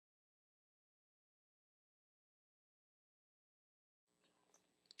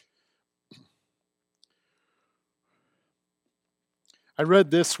I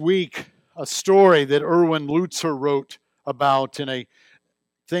read this week a story that Erwin Lutzer wrote about in a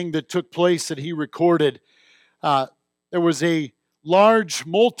thing that took place that he recorded. Uh, there was a large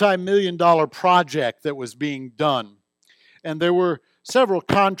multi-million dollar project that was being done, and there were several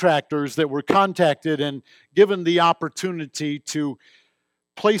contractors that were contacted and given the opportunity to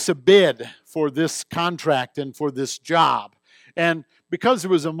place a bid for this contract and for this job. And because it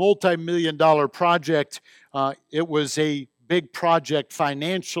was a multi-million dollar project, it was a big project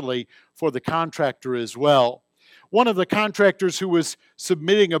financially for the contractor as well. One of the contractors who was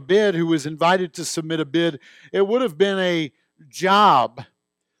submitting a bid, who was invited to submit a bid, it would have been a job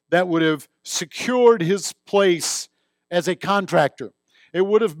that would have secured his place as a contractor. It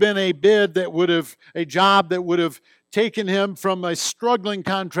would have been a bid that would have, a job that would have taken him from a struggling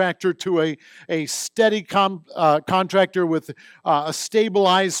contractor to a steady contractor with a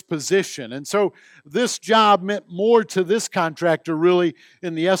stabilized position. And so this job meant more to this contractor, really,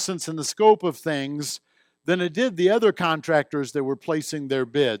 in the essence and the scope of things, than it did the other contractors that were placing their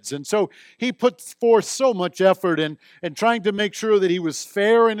bids. And so he put forth so much effort in trying to make sure that he was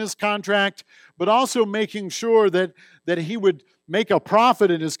fair in his contract, but also making sure that he would make a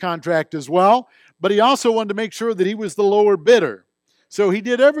profit in his contract as well. But he also wanted to make sure that he was the lower bidder. So he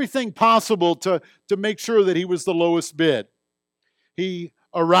did everything possible to make sure that he was the lowest bid. He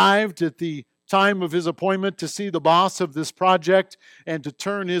arrived at the time of his appointment to see the boss of this project and to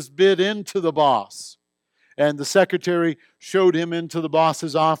turn his bid into the boss. And the secretary showed him into the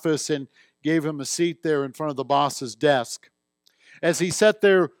boss's office and gave him a seat there in front of the boss's desk. As he sat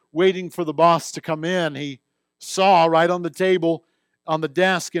there waiting for the boss to come in, he saw right on the table, on the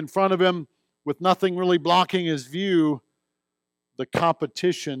desk in front of him, with nothing really blocking his view, the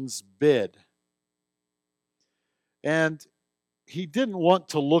competition's bid. And he didn't want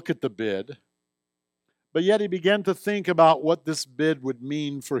to look at the bid, but yet he began to think about what this bid would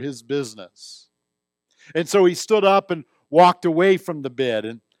mean for his business. And so he stood up and walked away from the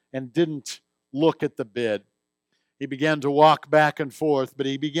bid and didn't look at the bid. He began to walk back and forth, but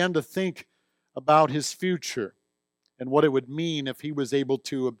he began to think about his future and what it would mean if he was able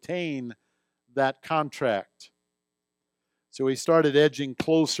to obtain that contract. So he started edging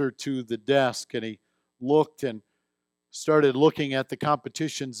closer to the desk, and he looked and started looking at the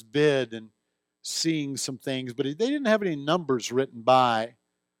competition's bid and seeing some things, but they didn't have any numbers written by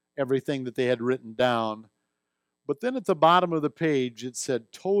everything that they had written down. But then at the bottom of the page, it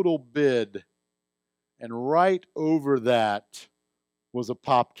said total bid, and right over that was a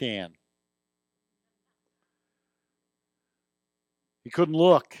pop can. He couldn't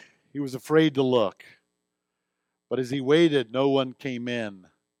look. He was afraid to look. But as he waited, no one came in.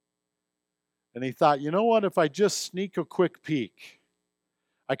 And he thought, you know what, if I just sneak a quick peek,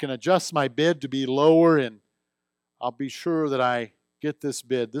 I can adjust my bid to be lower and I'll be sure that I get this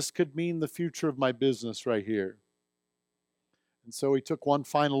bid. This could mean the future of my business right here. And so he took one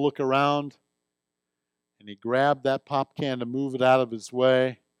final look around and he grabbed that pop can to move it out of his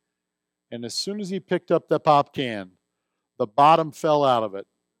way. And as soon as he picked up the pop can, the bottom fell out of it.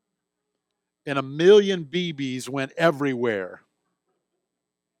 And 1,000,000 BBs went everywhere.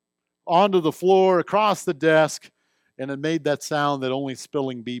 Onto the floor, across the desk, and it made that sound that only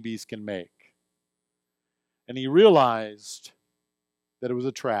spilling BBs can make. And he realized that it was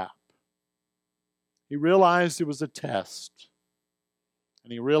a trap. He realized it was a test.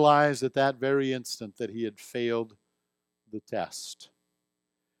 And he realized at that very instant that he had failed the test.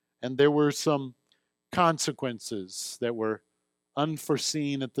 And there were some consequences that were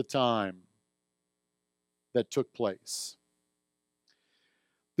unforeseen at the time that took place.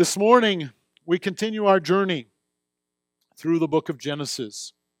 This morning, we continue our journey through the book of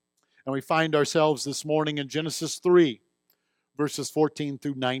Genesis. And we find ourselves this morning in Genesis 3, verses 14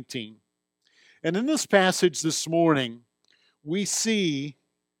 through 19. And in this passage this morning, we see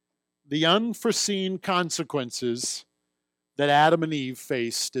the unforeseen consequences that Adam and Eve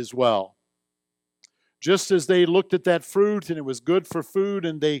faced as well. Just as they looked at that fruit and it was good for food,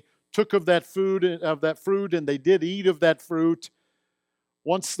 and they took of that fruit and they did eat of that fruit,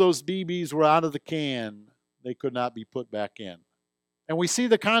 once those BBs were out of the can, they could not be put back in. And we see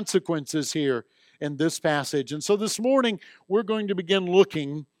the consequences here in this passage. And so this morning, we're going to begin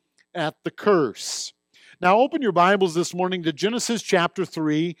looking at the curse. Now open your Bibles this morning to Genesis chapter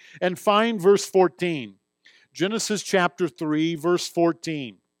 3 and find verse 14. Genesis chapter 3, verse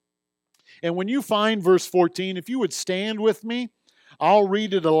 14. And when you find verse 14, if you would stand with me, I'll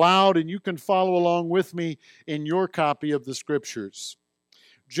read it aloud and you can follow along with me in your copy of the Scriptures.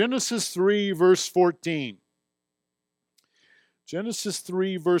 Genesis 3, verse 14. Genesis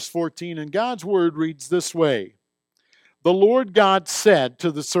 3, verse 14, and God's Word reads this way. The Lord God said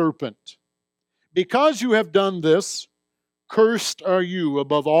to the serpent, "Because you have done this, cursed are you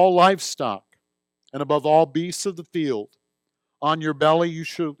above all livestock and above all beasts of the field. On your belly you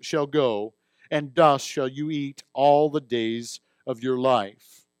shall go, and dust shall you eat all the days of your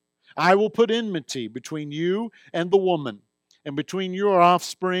life. I will put enmity between you and the woman, and between your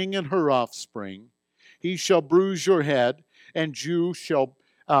offspring and her offspring. He shall bruise your head, and you shall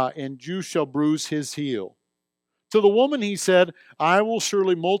bruise his heel." To the woman he said, "I will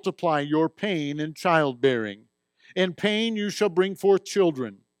surely multiply your pain in childbearing. In pain you shall bring forth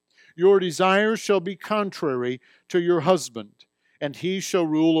children. Your desires shall be contrary to your husband, and he shall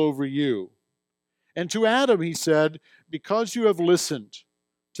rule over you." And to Adam he said, "Because you have listened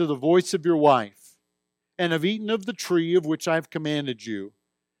to the voice of your wife, and have eaten of the tree of which I have commanded you,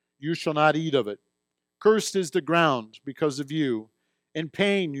 you shall not eat of it. Cursed is the ground because of you. In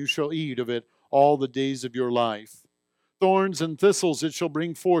pain you shall eat of it all the days of your life. Thorns and thistles it shall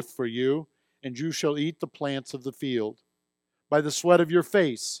bring forth for you, and you shall eat the plants of the field. By the sweat of your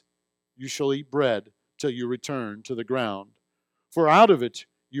face you shall eat bread till you return to the ground. For out of it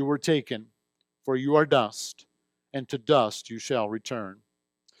you were taken, for you are dust, and to dust you shall return."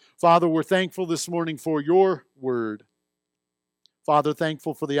 Father, we're thankful this morning for your word. Father,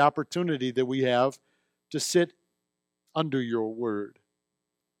 thankful for the opportunity that we have to sit under your word.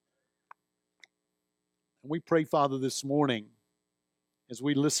 And we pray, Father, this morning, as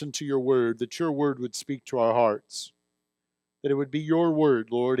we listen to your word, that your word would speak to our hearts. That it would be your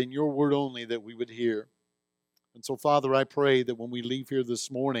word, Lord, and your word only that we would hear. And so, Father, I pray that when we leave here this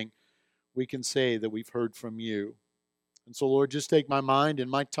morning, we can say that we've heard from you. And so, Lord, just take my mind and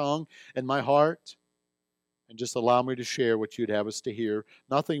my tongue and my heart, and just allow me to share what you'd have us to hear.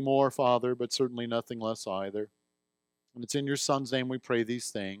 Nothing more, Father, but certainly nothing less either. And it's in your Son's name we pray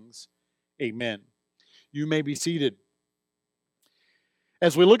these things. Amen. You may be seated.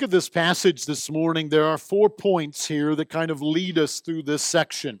 As we look at this passage this morning, there are 4 points here that kind of lead us through this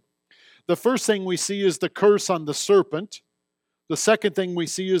section. The first thing we see is the curse on the serpent. The second thing we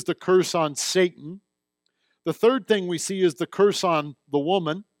see is the curse on Satan. The third thing we see is the curse on the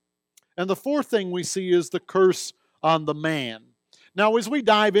woman. And the fourth thing we see is the curse on the man. Now, as we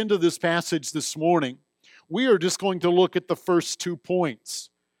dive into this passage this morning, we are just going to look at the first 2 points.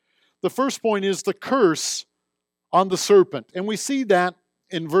 The first point is the curse on the serpent. And we see that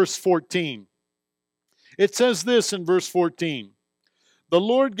in verse 14. It says this in verse 14. The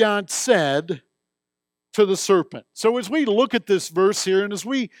Lord God said to the serpent. So as we look at this verse here, and as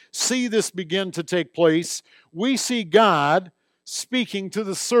we see this begin to take place, we see God speaking to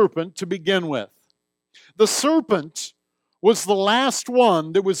the serpent to begin with. The serpent was the last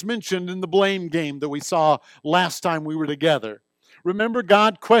one that was mentioned in the blame game that we saw last time we were together. Remember,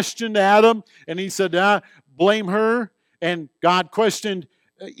 God questioned Adam, and he said, blame her. And God questioned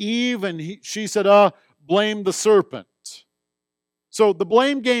Eve, and she said, blame the serpent. So the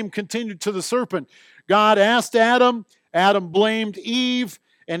blame game continued to the serpent. God asked Adam, Adam blamed Eve,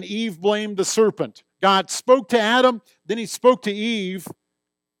 and Eve blamed the serpent. God spoke to Adam, then he spoke to Eve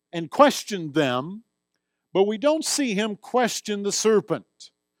and questioned them, but we don't see him question the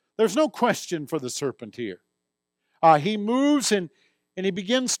serpent. There's no question for the serpent here. He moves and he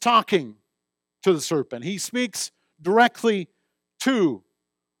begins talking to the serpent. He speaks directly to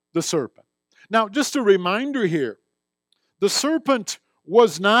the serpent. Now, just a reminder here, the serpent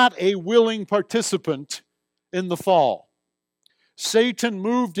was not a willing participant in the fall. Satan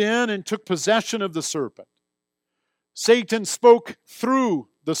moved in and took possession of the serpent. Satan spoke through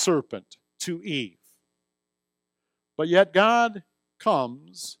the serpent to Eve. But yet God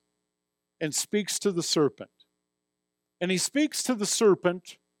comes and speaks to the serpent. And he speaks to the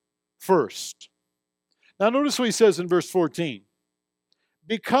serpent first. Now notice what he says in verse 14.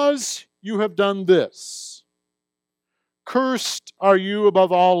 Because you have done this, cursed are you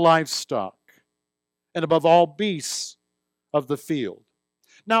above all livestock and above all beasts of the field.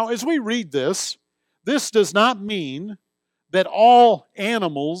 Now, as we read this, this does not mean that all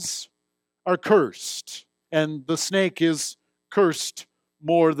animals are cursed and the snake is cursed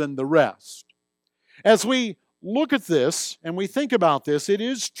more than the rest. As we look at this and we think about this, it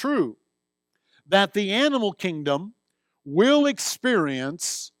is true that the animal kingdom will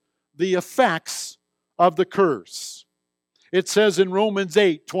experience the effects of the curse. It says in Romans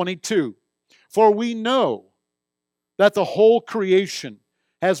 8:22, "For we know that the whole creation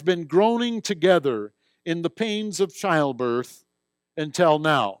has been groaning together in the pains of childbirth until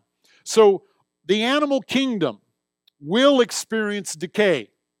now." So the animal kingdom will experience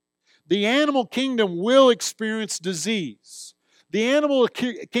decay. The animal kingdom will experience disease. The animal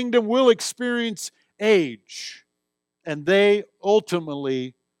kingdom will experience age and they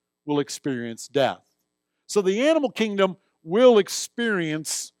ultimately will experience death. So the animal kingdom will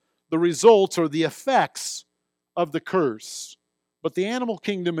experience the results or the effects of the curse, but the animal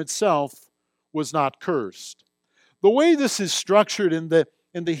kingdom itself was not cursed. The way this is structured in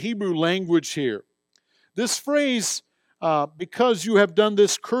the Hebrew language here, this phrase, because you have done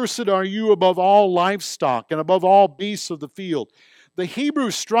this, cursed are you above all livestock and above all beasts of the field. The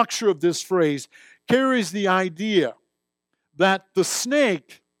Hebrew structure of this phrase carries the idea that the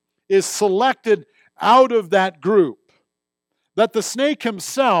snake is selected out of that group, that the snake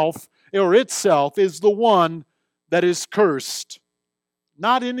himself or itself is the one that is cursed.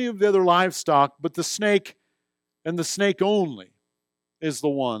 Not any of the other livestock, but the snake, and the snake only, is the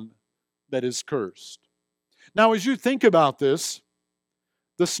one that is cursed. Now, as you think about this,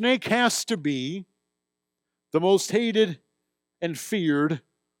 the snake has to be the most hated and feared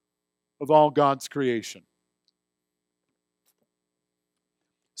of all God's creation.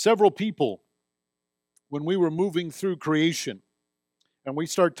 Several people, when we were moving through creation, and we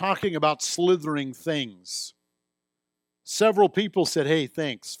start talking about slithering things, several people said, hey,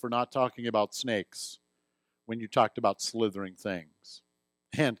 thanks for not talking about snakes when you talked about slithering things.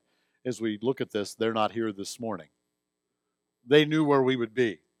 And as we look at this, they're not here this morning. They knew where we would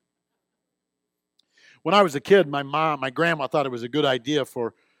be. When I was a kid, my grandma thought it was a good idea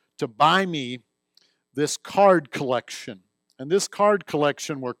to buy me this card collection. And this card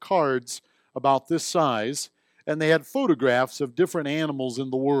collection were cards about this size, and they had photographs of different animals in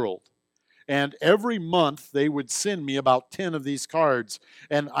the world. And every month they would send me about 10 of these cards,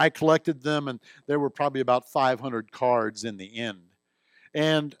 and I collected them, and there were probably about 500 cards in the end.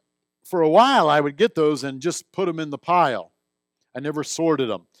 And for a while I would get those and just put them in the pile. I never sorted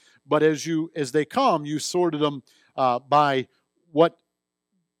them. But as they come, you sorted them by what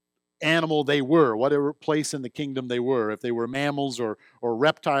animal they were, whatever place in the kingdom they were, if they were mammals or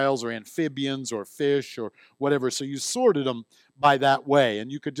reptiles or amphibians or fish or whatever. So you sorted them by that way,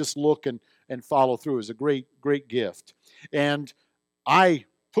 and you could just look and follow through. It was a great, great gift. And I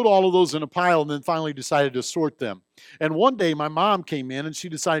put all of those in a pile and then finally decided to sort them. And one day my mom came in and she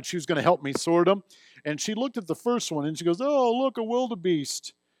decided she was going to help me sort them. And she looked at the first one and she goes, oh, look, a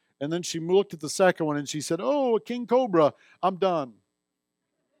wildebeest. And then she looked at the second one and she said, oh, a king cobra. I'm done.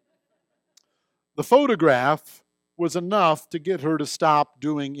 The photograph was enough to get her to stop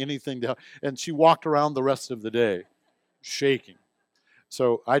doing anything. And she walked around the rest of the day shaking.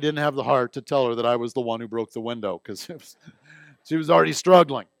 So I didn't have the heart to tell her that I was the one who broke the window because she was already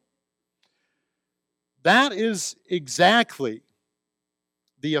struggling. That is exactly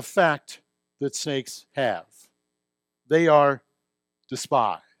the effect that snakes have. They are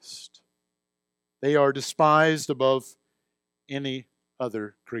despised. They are despised above any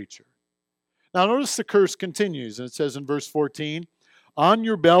other creature. Now notice the curse continues, and it says in verse 14, on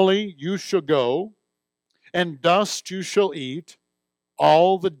your belly you shall go, and dust you shall eat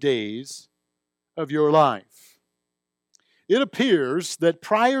all the days of your life. It appears that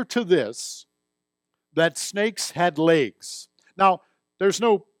prior to this, that snakes had legs. Now, there's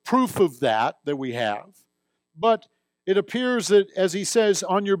no proof of that we have, but it appears that as he says,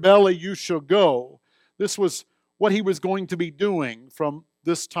 on your belly you shall go, this was what he was going to be doing from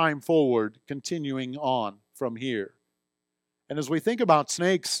this time forward, continuing on from here. And as we think about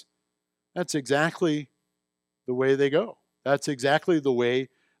snakes, that's exactly the way they go. That's exactly the way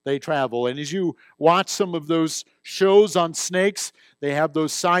they travel. And as you watch some of those shows on snakes, they have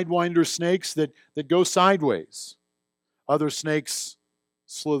those sidewinder snakes that go sideways. Other snakes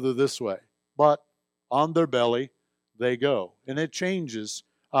slither this way. But on their belly, they go. And it changes,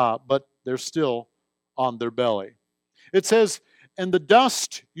 but they're still on their belly. It says, and the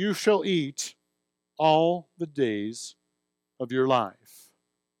dust you shall eat all the days of your life.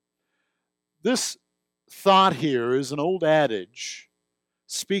 This thought here is an old adage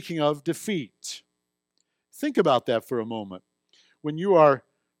speaking of defeat. Think about that for a moment. When you are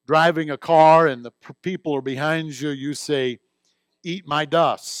driving a car and the people are behind you, you say, eat my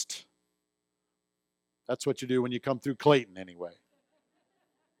dust. That's what you do when you come through Clayton anyway.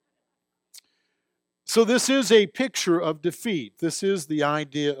 So this is a picture of defeat. This is the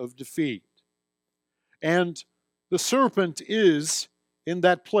idea of defeat. And the serpent is in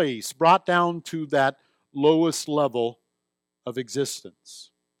that place, brought down to that lowest level of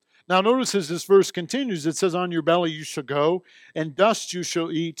existence. Now notice as this verse continues, it says, on your belly you shall go, and dust you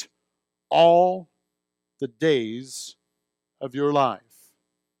shall eat all the days of your life.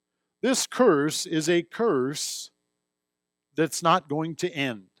 This curse is a curse that's not going to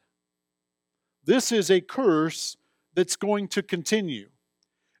end. This is a curse that's going to continue.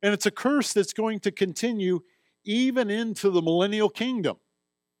 And it's a curse that's going to continue even into the millennial kingdom.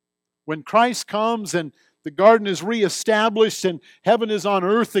 When Christ comes and the garden is reestablished and heaven is on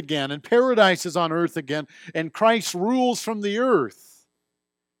earth again and paradise is on earth again and Christ rules from the earth,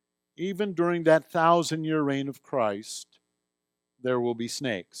 even during that 1,000-year reign of Christ, there will be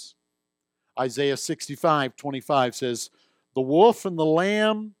snakes. Isaiah 65:25 says, "The wolf and the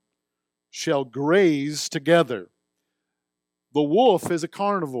lamb shall graze together." The wolf is a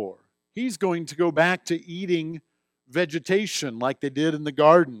carnivore. He's going to go back to eating vegetation like they did in the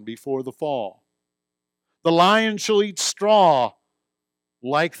garden before the fall. The lion shall eat straw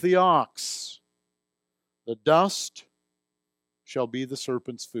like the ox. The dust shall be the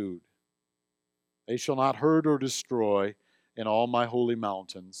serpent's food. They shall not hurt or destroy in all my holy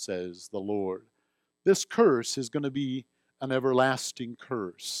mountains, says the Lord. This curse is going to be an everlasting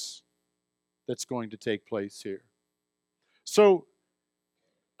curse that's going to take place here. So,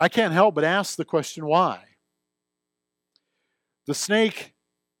 I can't help but ask the question, why? The snake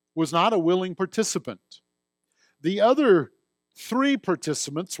was not a willing participant. The other 3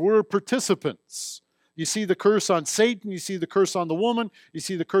 participants were participants. You see the curse on Satan, you see the curse on the woman, you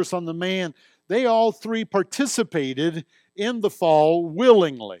see the curse on the man. They all 3 participated in the fall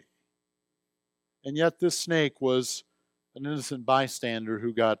willingly. And yet this snake was an innocent bystander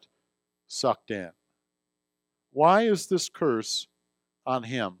who got sucked in. Why is this curse on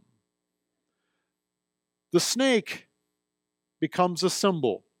him? The snake becomes a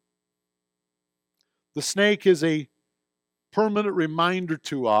symbol. The snake is a permanent reminder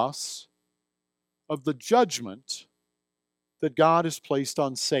to us of the judgment that God has placed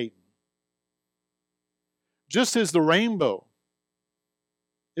on Satan. Just as the rainbow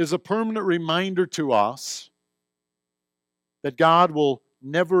is a permanent reminder to us that God will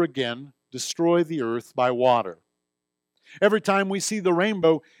never again destroy the earth by water. Every time we see the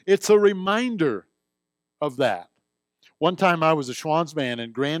rainbow, it's a reminder of that. One time I was a Schwanzman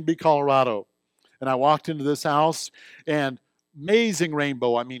in Granby, Colorado, and I walked into this house, and amazing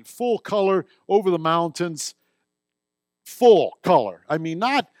rainbow. I mean, full color over the mountains, full color. I mean,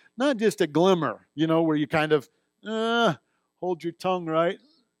 not just a glimmer, where you kind of hold your tongue right.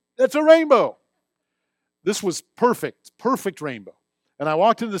 That's a rainbow. This was perfect rainbow. And I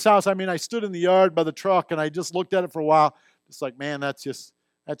walked into this house. I mean, I stood in the yard by the truck, and I just looked at it for a while. It's like, man, that's just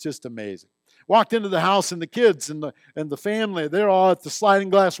amazing. Walked into the house, and the kids and the family, they're all at the sliding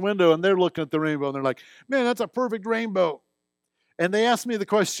glass window, and they're looking at the rainbow, and they're like, man, that's a perfect rainbow. And they asked me the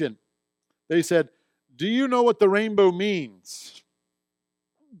question. They said, do you know what the rainbow means?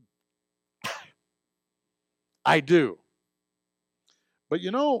 I do. But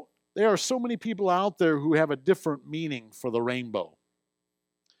there are so many people out there who have a different meaning for the rainbow.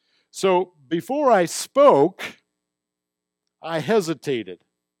 So before I spoke, I hesitated.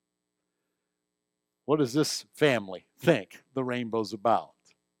 What does this family think the rainbow's about?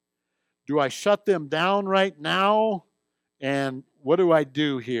 Do I shut them down right now? And what do I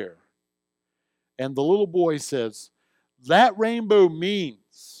do here? And the little boy says, that rainbow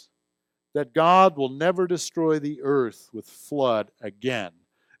means that God will never destroy the earth with flood again.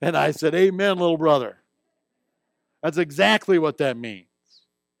 And I said, amen, little brother. That's exactly what that means.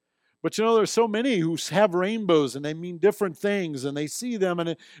 But there's so many who have rainbows and they mean different things and they see them and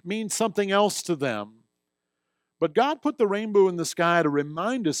it means something else to them. But God put the rainbow in the sky to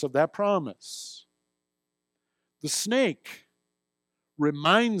remind us of that promise. The snake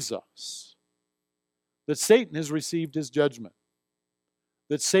reminds us that Satan has received his judgment,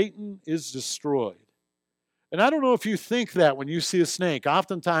 that Satan is destroyed. And I don't know if you think that when you see a snake.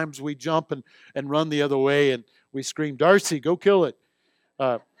 Oftentimes we jump and run the other way and we scream, Darcy, go kill it.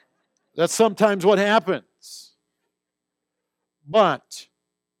 That's sometimes what happens. But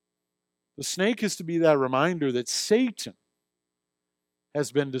the snake is to be that reminder that Satan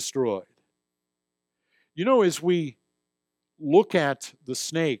has been destroyed. As we look at the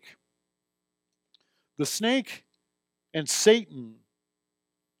snake and Satan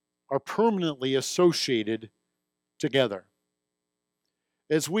are permanently associated together.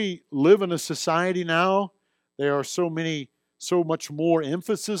 As we live in a society now, there are so much more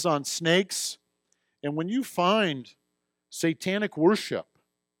emphasis on snakes. And when you find satanic worship,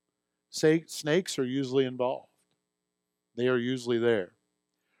 snakes are usually involved. They are usually there.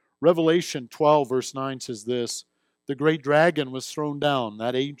 Revelation 12 verse 9 says this, the great dragon was thrown down,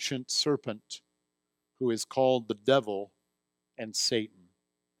 that ancient serpent who is called the devil and Satan.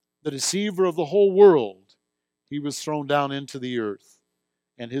 The deceiver of the whole world, he was thrown down into the earth,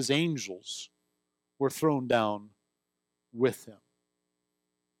 and his angels were thrown down with him.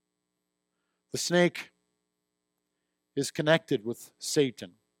 The snake is connected with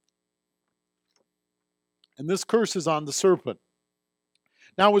Satan. And this curse is on the serpent.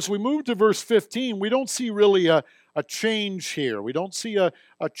 Now, as we move to verse 15, we don't see really a change here. We don't see a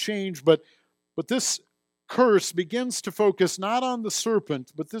change, but this curse begins to focus not on the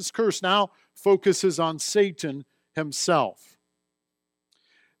serpent, but this curse now focuses on Satan himself.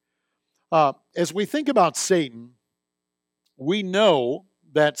 As we think about Satan, we know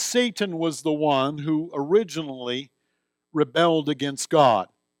that Satan was the one who originally rebelled against God.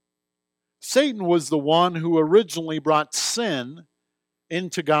 Satan was the one who originally brought sin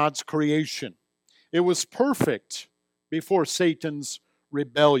into God's creation. It was perfect before Satan's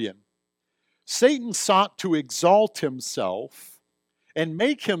rebellion. Satan sought to exalt himself and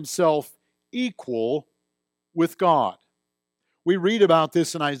make himself equal with God. We read about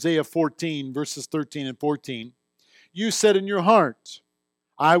this in Isaiah 14, verses 13 and 14. You said in your heart,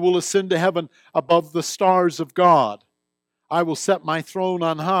 I will ascend to heaven above the stars of God. I will set my throne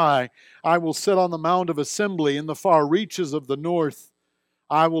on high. I will sit on the mount of assembly in the far reaches of the north.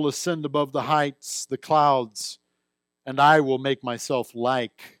 I will ascend above the heights, the clouds, and I will make myself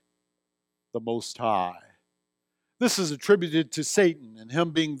like the Most High. This is attributed to Satan and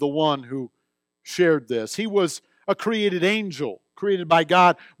him being the one who shared this. He was a created angel, created by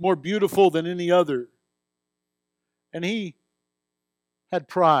God, more beautiful than any other. And he had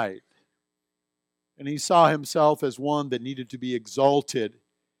pride. And he saw himself as one that needed to be exalted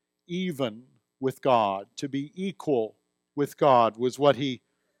even with God. To be equal with God was what he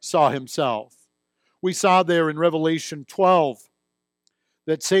saw himself. We saw there in Revelation 12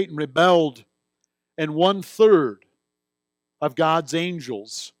 that Satan rebelled and 1/3 of God's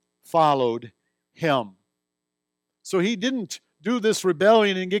angels followed him. So he didn't do this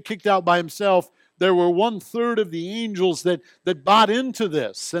rebellion and get kicked out by himself. There were 1/3 of the angels that bought into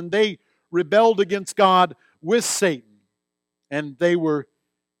this, and they rebelled against God with Satan, and they were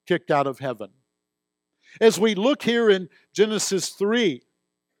kicked out of heaven. As we look here in Genesis 3,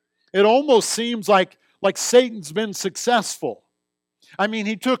 it almost seems like Satan's been successful. I mean,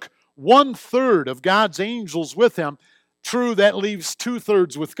 he took 1/3 of God's angels with him. True, that leaves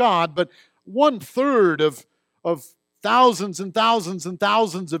 2/3 with God, but 1/3 of thousands and thousands and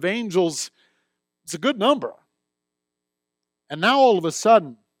thousands of angels, it's a good number. And now all of a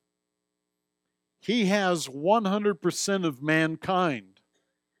sudden, he has 100% of mankind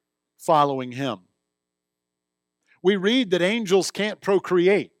following him. We read that angels can't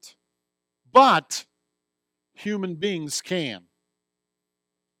procreate, but human beings can.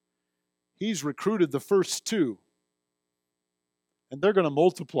 He's recruited the first 2, and they're going to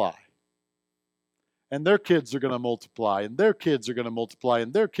multiply. And their kids are going to multiply, and their kids are going to multiply,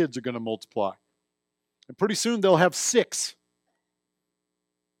 and their kids are going to multiply. And pretty soon they'll have 6.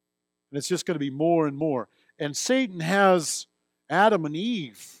 And it's just going to be more and more. And Satan has Adam and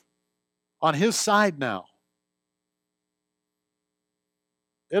Eve on his side now.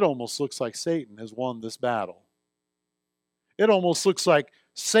 It almost looks like Satan has won this battle. It almost looks like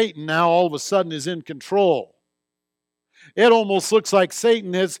Satan now all of a sudden is in control. It almost looks like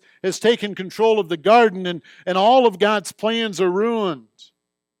Satan has taken control of the garden, and all of God's plans are ruined.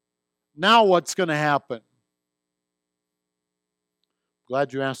 Now what's going to happen?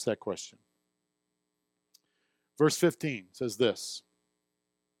 Glad you asked that question. Verse 15 says this,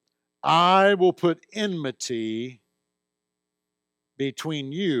 I will put enmity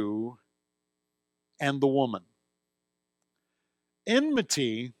between you and the woman.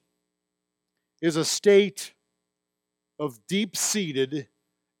 Enmity is a state of deep-seated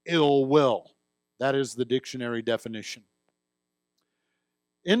ill will. That is the dictionary definition.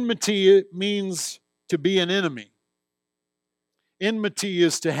 Enmity means to be an enemy. Enmity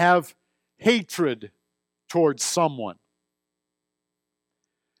is to have hatred towards someone.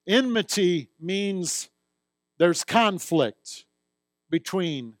 Enmity means there's conflict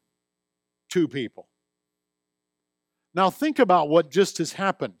between 2 people. Now think about what just has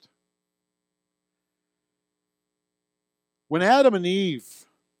happened. When Adam and Eve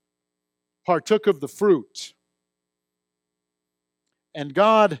partook of the fruit, and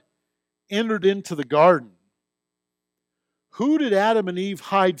God entered into the garden, who did Adam and Eve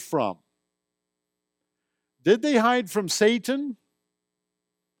hide from? Did they hide from Satan,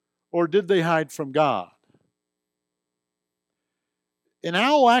 or did they hide from God? In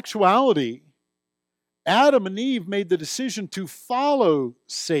all actuality, Adam and Eve made the decision to follow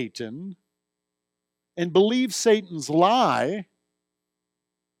Satan and believe Satan's lie,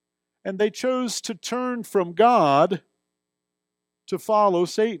 and they chose to turn from God to follow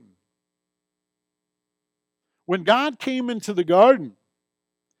Satan. When God came into the garden,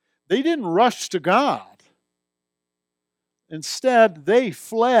 they didn't rush to God. Instead, they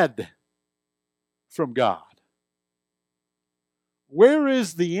fled from God. Where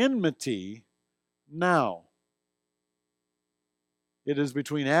is the enmity now? It is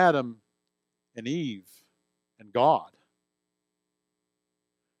between Adam and Eve and God.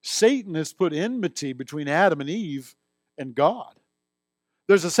 Satan has put enmity between Adam and Eve and God.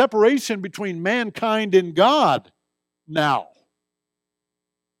 There's a separation between mankind and God now.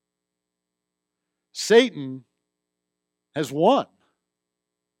 Satan has won.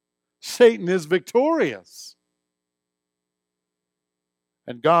 Satan is victorious.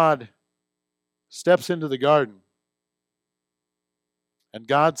 And God steps into the garden. And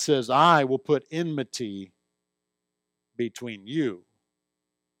God says, I will put enmity between you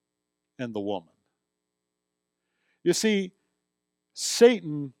and the woman. You see,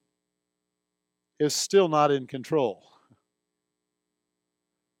 Satan is still not in control.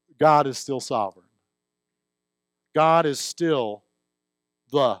 God is still sovereign. God is still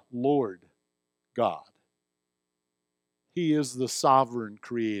the Lord God. He is the sovereign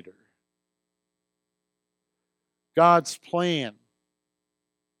creator. God's plan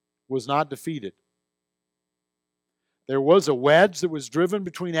was not defeated. There was a wedge that was driven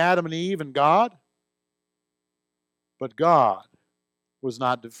between Adam and Eve and God, but God was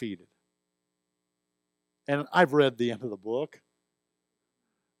not defeated. And I've read the end of the book.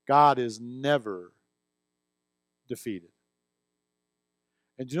 God is never defeated.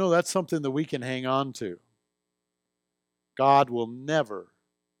 And you know, that's something that we can hang on to. God will never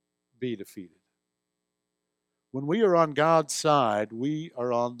be defeated. When we are on God's side, we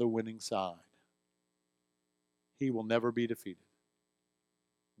are on the winning side. He will never be defeated.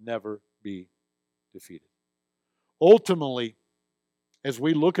 Never be defeated. Ultimately, as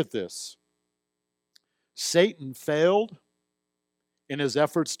we look at this, Satan failed in his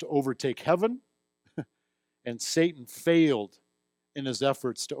efforts to overtake heaven, and Satan failed in his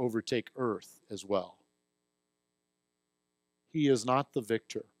efforts to overtake earth as well. He is not the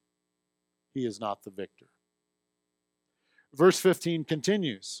victor. He is not the victor. Verse 15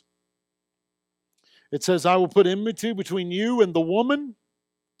 continues. It says, I will put enmity between you and the woman,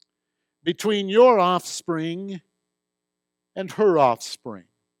 between your offspring and her offspring.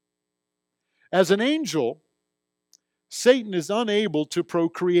 As an angel, Satan is unable to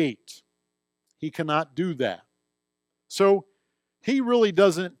procreate. He cannot do that. So he really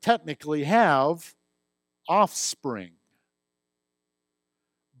doesn't technically have offspring.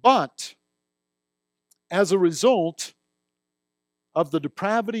 But as a result of the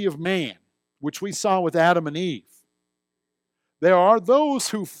depravity of man, which we saw with Adam and Eve, there are those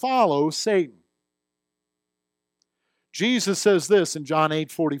who follow Satan. Jesus says this in John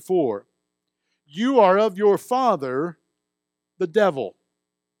 8:44, you are of your father, the devil,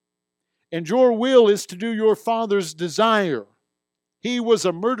 and your will is to do your father's desire. He was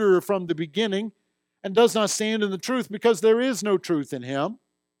a murderer from the beginning and does not stand in the truth because there is no truth in him.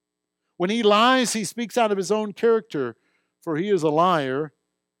 When he lies, he speaks out of his own character, for he is a liar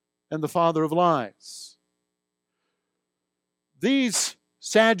and the father of lies. These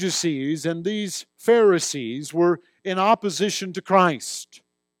Sadducees and these Pharisees were in opposition to Christ.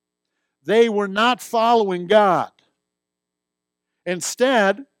 They were not following God.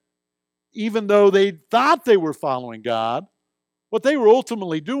 Instead, even though they thought they were following God, what they were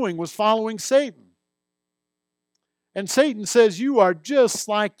ultimately doing was following Satan. And Satan says, you are just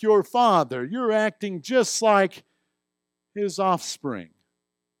like your father. You're acting just like his offspring.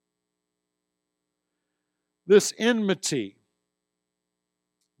 This enmity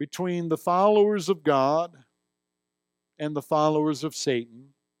between the followers of God and the followers of Satan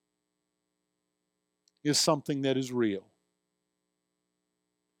is something that is real.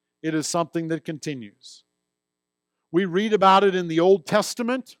 It is something that continues. We read about it in the Old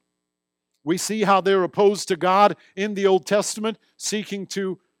Testament. We see how they're opposed to God in the Old Testament, seeking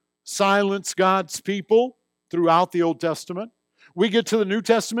to silence God's people throughout the Old Testament. We get to the New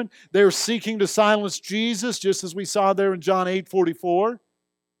Testament, they're seeking to silence Jesus, just as we saw there in John 8:44.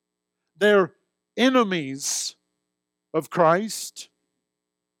 They're enemies of Christ.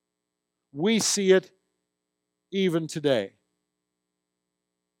 We see it even today.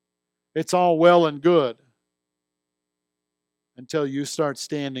 It's all well and good until you start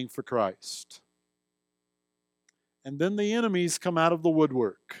standing for Christ. And then the enemies come out of the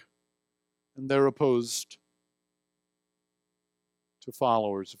woodwork, and they're opposed to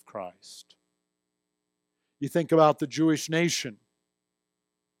followers of Christ. You think about the Jewish nation,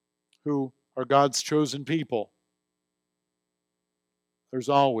 who are God's chosen people. There's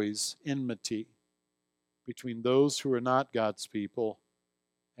always enmity between those who are not God's people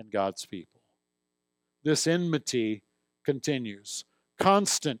and God's people. This enmity continues.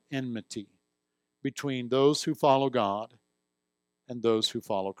 Constant enmity between those who follow God and those who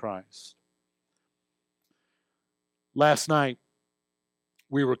follow Christ. Last night,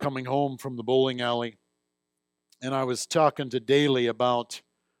 we were coming home from the bowling alley, and I was talking to Daly about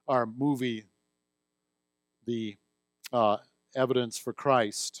our movie, The Evidence for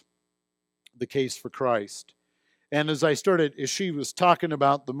Christ, The Case for Christ. And as she was talking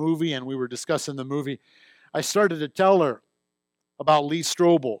about the movie and we were discussing the movie, I started to tell her about Lee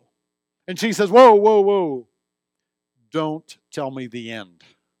Strobel. And she says, whoa, whoa, whoa. Don't tell me the end.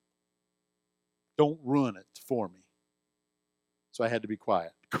 Don't ruin it for me. So I had to be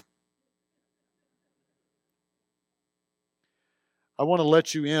quiet. I want to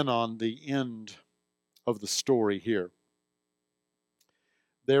let you in on the end of the story here.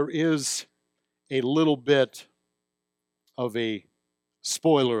 There is a little bit of a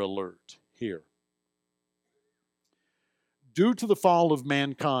spoiler alert here. Due to the fall of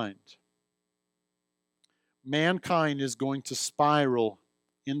mankind is going to spiral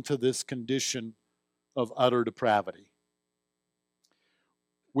into this condition of utter depravity.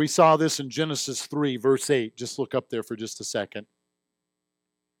 We saw this in Genesis 3, verse 8. Just look up there for just a second.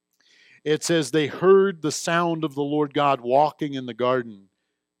 It says, they heard the sound of the Lord God walking in the garden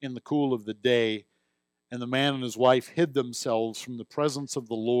in the cool of the day, and the man and his wife hid themselves from the presence of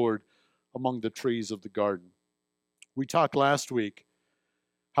the Lord among the trees of the garden. We talked last week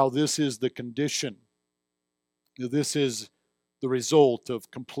how this is the condition. This is the result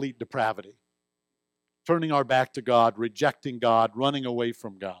of complete depravity. Turning our back to God, rejecting God, running away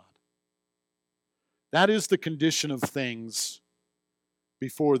from God. That is the condition of things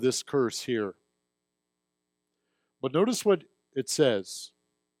before this curse here. But notice what it says.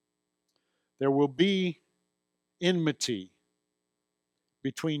 There will be enmity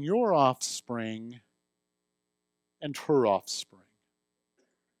between your offspring and her offspring.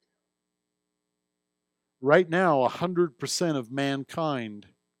 Right now, 100% of mankind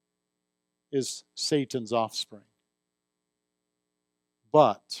is Satan's offspring.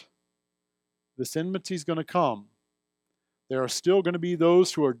 But this enmity is going to come. There are still going to be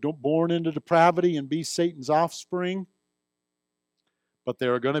those who are born into depravity and be Satan's offspring. But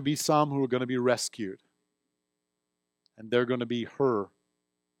there are going to be some who are going to be rescued. And they're going to be her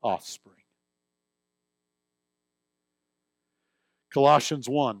offspring. Colossians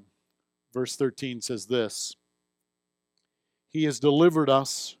 1, verse 13 says this. He has delivered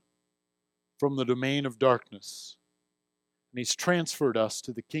us from the domain of darkness, and He's transferred us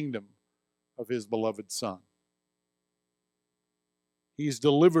to the kingdom of His beloved Son. He's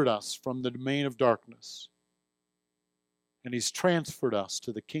delivered us from the domain of darkness, and He's transferred us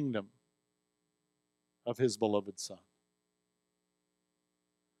to the kingdom of His beloved Son.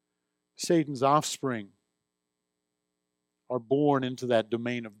 Satan's offspring are born into that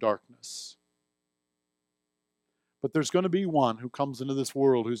domain of darkness. But there's going to be one who comes into this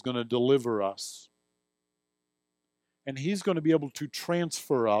world who's going to deliver us. And He's going to be able to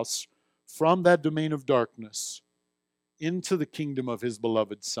transfer us from that domain of darkness into the kingdom of His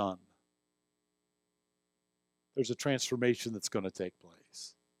beloved Son. There's a transformation that's going to take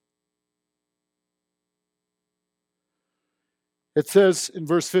place. It says in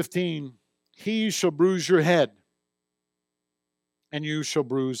verse 15, He shall bruise your head, and you shall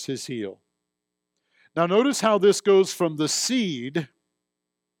bruise his heel. Now notice how this goes from the seed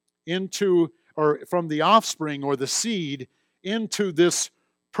into, or from the offspring or the seed into this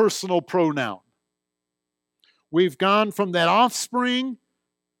personal pronoun. We've gone from that offspring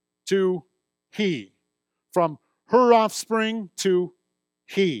to he. From her offspring to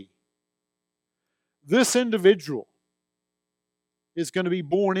he. This individual is going to be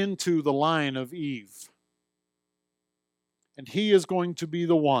born into the line of Eve. And he is going to be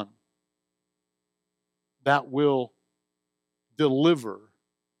the one that will deliver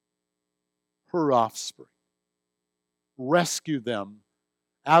her offspring, rescue them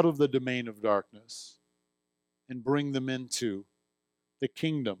out of the domain of darkness, and bring them into the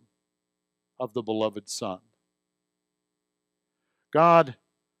kingdom of the beloved Son. God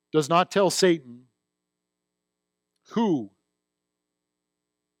does not tell Satan who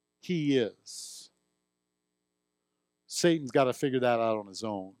he is. Satan's got to figure that out on his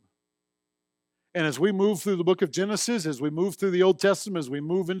own. And as we move through the book of Genesis, as we move through the Old Testament, as we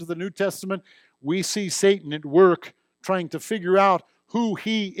move into the New Testament, we see Satan at work trying to figure out who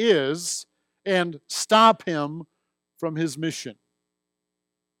he is and stop him from his mission.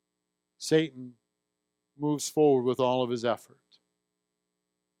 Satan moves forward with all of his effort.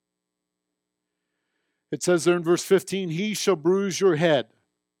 It says there in verse 15, He shall bruise your head,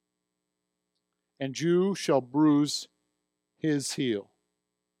 and you shall bruise his heel.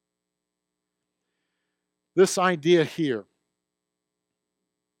 This idea here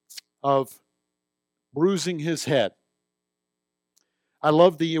of bruising his head. I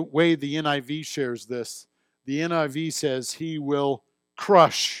love the way the NIV shares this. The NIV says, he will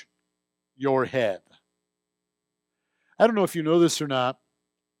crush your head. I don't know if you know this or not,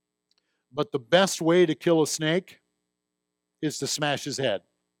 but the best way to kill a snake is to smash his head.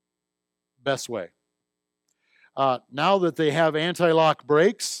 Best way. Now that they have anti-lock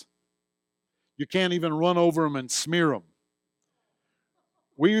brakes, you can't even run over them and smear them.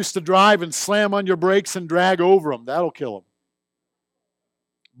 We used to drive and slam on your brakes and drag over them. That'll kill them.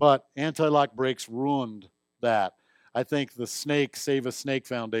 But anti-lock brakes ruined that. I think the Save a Snake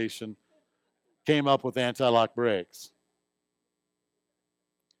Foundation came up with anti-lock brakes.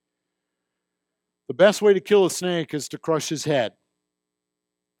 The best way to kill a snake is to crush his head.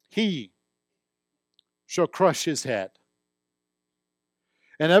 He shall crush his head.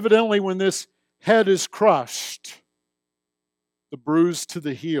 And evidently, when this head is crushed, the bruise to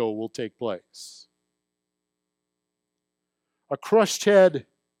the heel will take place. A crushed head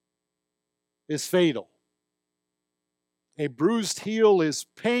is fatal. A bruised heel is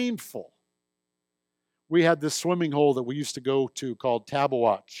painful. We had this swimming hole that we used to go to called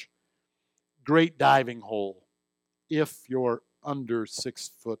Tabawatch. Great diving hole if you're under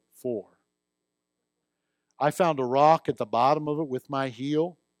 6'4". I found a rock at the bottom of it with my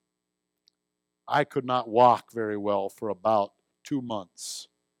heel. I could not walk very well for about 2 months.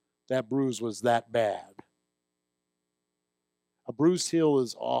 That bruise was that bad. A bruised heel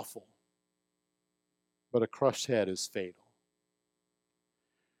is awful, but a crushed head is fatal.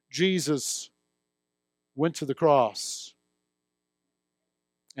 Jesus went to the cross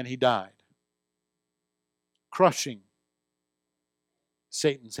and he died, crushing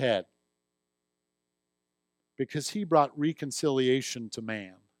Satan's head, because he brought reconciliation to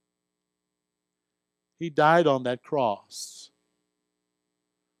man. He died on that cross.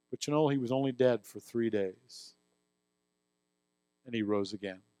 But you know, he was only dead for 3 days. And he rose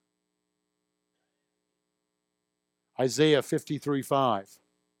again. Isaiah 53:5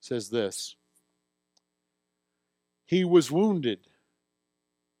 says this: he was wounded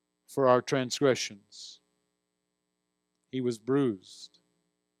for our transgressions. He was bruised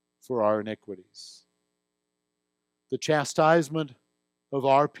for our iniquities. The chastisement of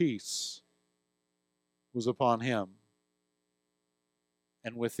our peace was upon him,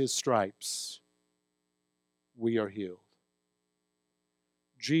 and with his stripes we are healed.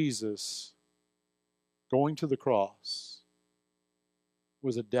 Jesus going to the cross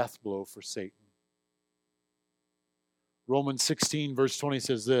was a death blow for Satan. Romans 16 verse 20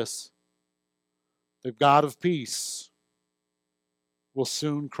 says this: the God of peace will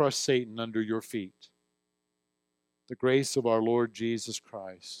soon crush Satan under your feet. The grace of our Lord Jesus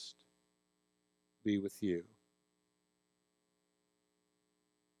Christ be with you.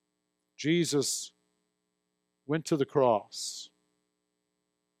 Jesus went to the cross,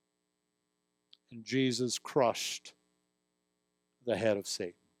 and Jesus crushed the head of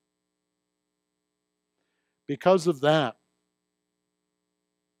Satan. Because of that,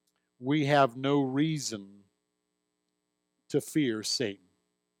 we have no reason to fear Satan.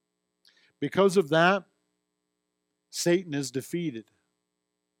 Because of that, Satan is defeated,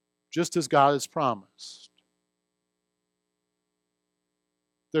 just as God has promised.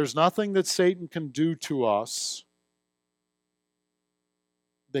 There's nothing that Satan can do to us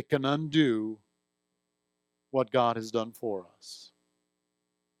that can undo what God has done for us.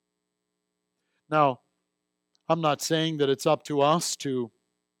 Now, I'm not saying that it's up to us to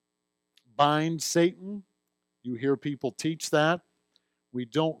bind Satan. You hear people teach that. We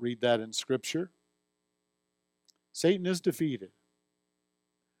don't read that in Scripture. Satan is defeated.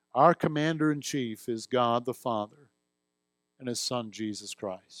 Our commander-in-chief is God the Father and his Son, Jesus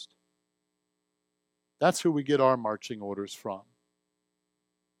Christ. That's who we get our marching orders from.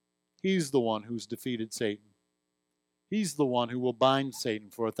 He's the one who's defeated Satan. He's the one who will bind Satan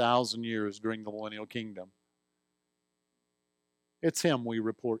for 1,000 years during the millennial kingdom. It's him we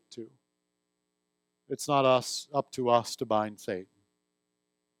report to. It's not up to us to bind Satan.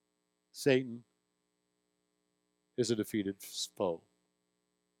 Satan is a defeated foe.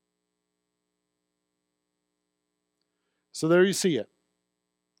 So there you see it.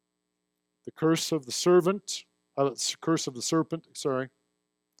 The curse of the serpent, and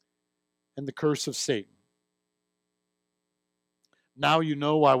the curse of Satan. Now you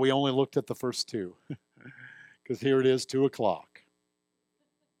know why we only looked at the first two. Because here it is, 2:00.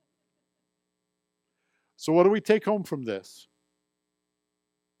 So what do we take home from this?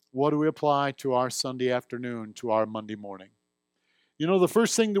 What do we apply to our Sunday afternoon, to our Monday morning? You know, the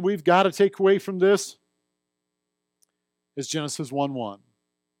first thing that we've got to take away from this is Genesis 1:1.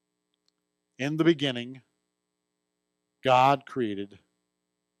 In the beginning, God created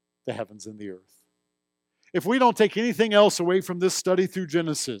the heavens and the earth. If we don't take anything else away from this study through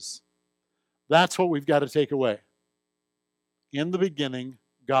Genesis, that's what we've got to take away. In the beginning,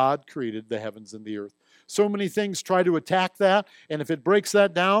 God created the heavens and the earth. So many things try to attack that, and if it breaks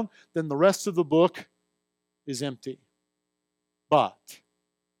that down, then the rest of the book is empty. But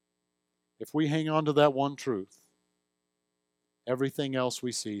if we hang on to that one truth, everything else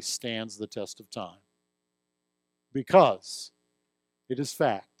we see stands the test of time. Because it is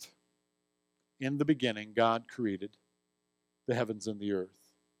fact. In the beginning, God created the heavens and the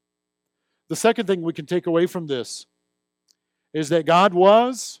earth. The second thing we can take away from this is that God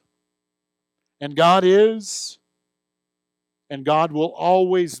was, and God is, and God will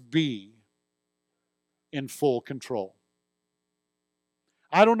always be in full control.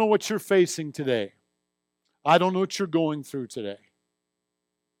 I don't know what you're facing today. I don't know what you're going through today.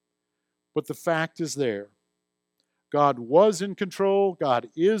 But the fact is there. God was in control. God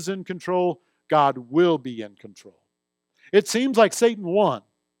is in control. God will be in control. It seems like Satan won.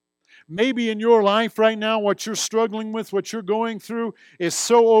 Maybe in your life right now, what you're struggling with, what you're going through, is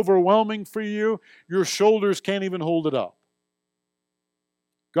so overwhelming for you, your shoulders can't even hold it up.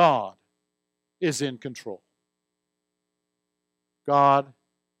 God is in control. God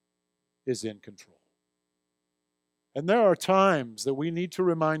is in control. And there are times that we need to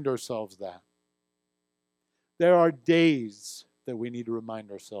remind ourselves that. There are days that we need to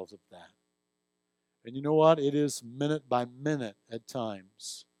remind ourselves of that. And you know what? It is minute by minute at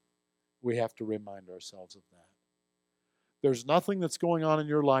times we have to remind ourselves of that. There's nothing that's going on in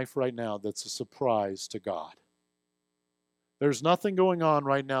your life right now that's a surprise to God. There's nothing going on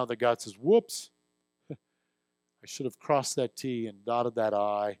right now that God says, whoops, I should have crossed that T and dotted that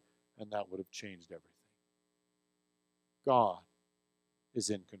I, and that would have changed everything. God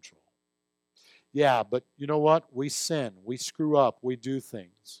is in control. Yeah, but you know what? We sin, we screw up, we do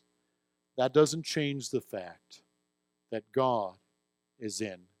things. That doesn't change the fact that God is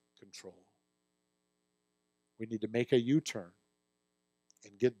in control. We need to make a U-turn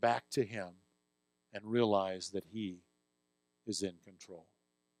and get back to Him and realize that He is in control.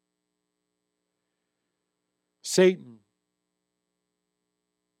 Satan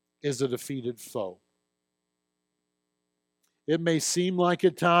is a defeated foe. It may seem like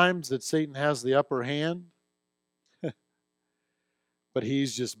at times that Satan has the upper hand, but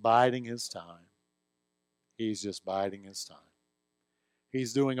he's just biding his time. He's just biding his time.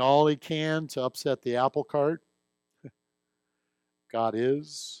 He's doing all he can to upset the apple cart. God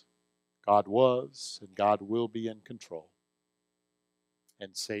is, God was, and God will be in control.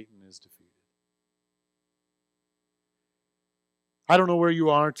 And Satan is defeated. I don't know where you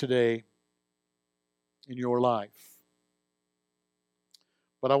are today in your life,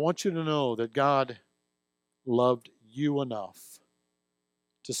 but I want you to know that God loved you enough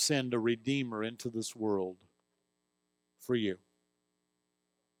to send a Redeemer into this world for you.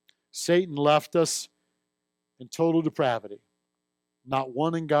 Satan left us in total depravity, not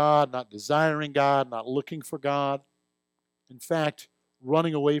wanting God, not desiring God, not looking for God. In fact,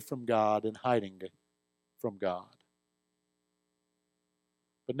 running away from God and hiding from God.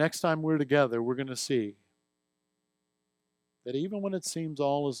 But next time we're together, we're going to see that even when it seems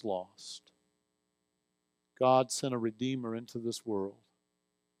all is lost, God sent a Redeemer into this world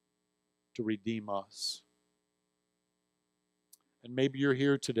to redeem us. And maybe you're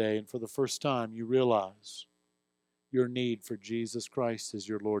here today and for the first time you realize your need for Jesus Christ as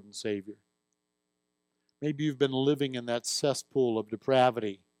your Lord and Savior. Maybe you've been living in that cesspool of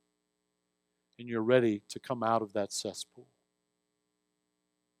depravity and you're ready to come out of that cesspool.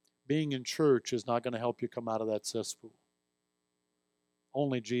 Being in church is not going to help you come out of that cesspool.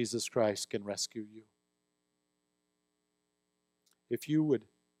 Only Jesus Christ can rescue you. If you would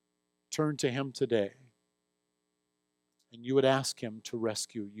turn to Him today and you would ask Him to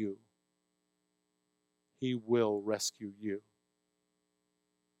rescue you, He will rescue you.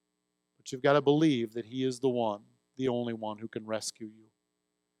 But you've got to believe that He is the one, the only one who can rescue you.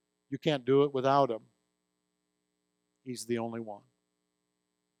 You can't do it without Him. He's the only one.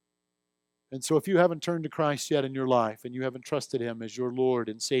 And so if you haven't turned to Christ yet in your life and you haven't trusted Him as your Lord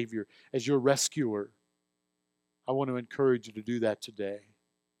and Savior, as your rescuer, I want to encourage you to do that today.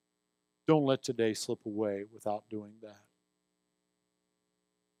 Don't let today slip away without doing that.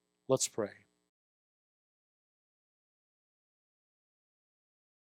 Let's pray.